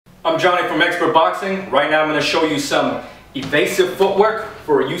I'm Johnny from Expert Boxing. Right now I'm going to show you some evasive footwork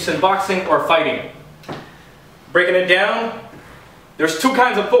for use in boxing or fighting. Breaking it down, there's two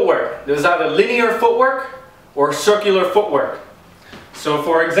kinds of footwork. There's either linear footwork or circular footwork. So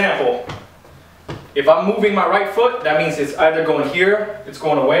for example, if I'm moving my right foot, that means it's either going here, it's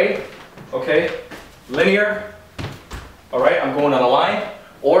going away, okay? Linear, all right, I'm going on a line,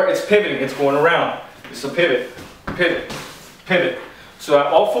 or it's pivoting, it's going around. It's a pivot, pivot, pivot. So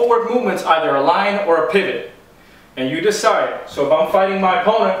all footwork movements either a line or a pivot. And you decide. So if I'm fighting my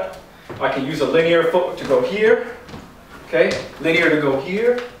opponent, I can use a linear foot to go here, okay? Linear to go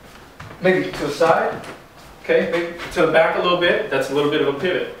here, maybe to the side, okay? Maybe to the back a little bit. That's a little bit of a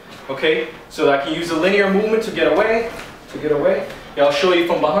pivot, okay? So I can use a linear movement to get away, Yeah, I'll show you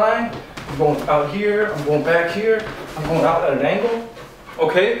from behind. I'm going out here, I'm going back here, I'm going out at an angle,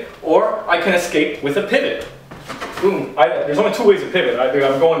 okay? Or I can escape with a pivot. Boom. There's only two ways to pivot. Either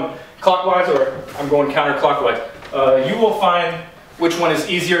I'm going clockwise or I'm going counterclockwise. You will find which one is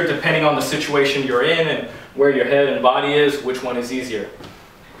easier depending on the situation you're in and where your head and body is, which one is easier.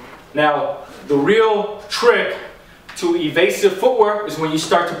 Now, the real trick to evasive footwork is when you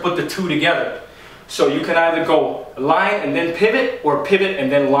start to put the two together. So you can either go line and then pivot, or pivot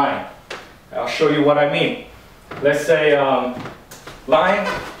and then line. I'll show you what I mean. Let's say line,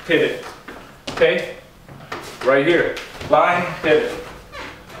 pivot, okay? Right here, line, pivot,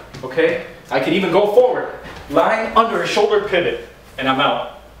 okay? I can even go forward, line, under a shoulder, pivot, and I'm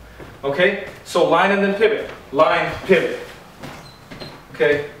out, okay? So line and then pivot, line, pivot,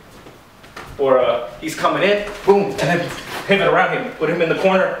 okay? Or he's coming in, boom, and then pivot around him, put him in the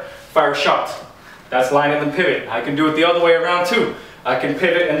corner, fire shots. That's line and then pivot. I can do it the other way around too. I can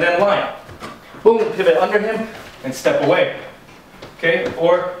pivot and then line. Boom, pivot under him and step away, okay?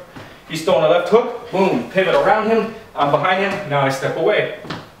 Or he's throwing a left hook, boom, pivot around him, I'm behind him, now I step away.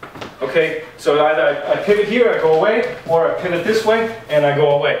 Okay, so either I pivot here, I go away, or I pivot this way, and I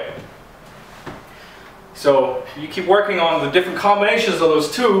go away. So you keep working on the different combinations of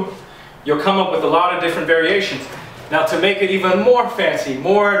those two, you'll come up with a lot of different variations. Now to make it even more fancy,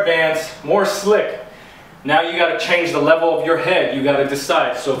 more advanced, more slick, now you got to change the level of your head, you got to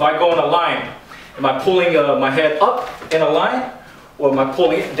decide. So if I go in a line, am I pulling my head up in a line? Or am I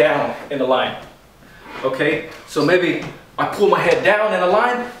pulling it down in a line? Okay, so maybe I pull my head down in a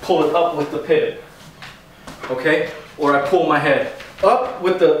line, pull it up with the pivot. Okay, or I pull my head up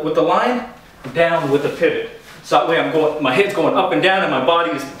with the line, down with the pivot. So that way my head's going up and down and my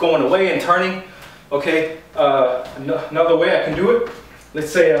body is going away and turning. Okay, another way I can do it.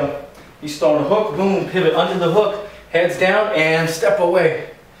 Let's say he's throwing a hook, boom, pivot under the hook, heads down and step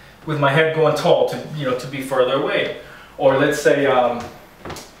away with my head going tall to be further away. Or let's say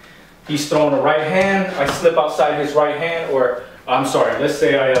he's throwing a right hand, I slip outside his right hand, or I'm sorry, let's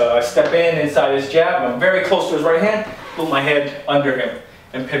say I step inside his jab, I'm very close to his right hand, put my head under him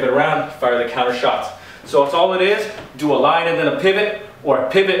and pivot around, fire the counter shots. So that's all it is. Do a line and then a pivot, or a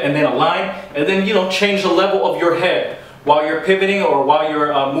pivot and then a line, and then change the level of your head while you're pivoting or while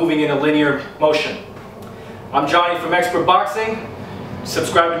you're moving in a linear motion. I'm Johnny from Expert Boxing.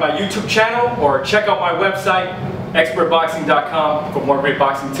 Subscribe to my YouTube channel or check out my website expertboxing.com for more great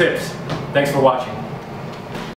boxing tips. Thanks for watching.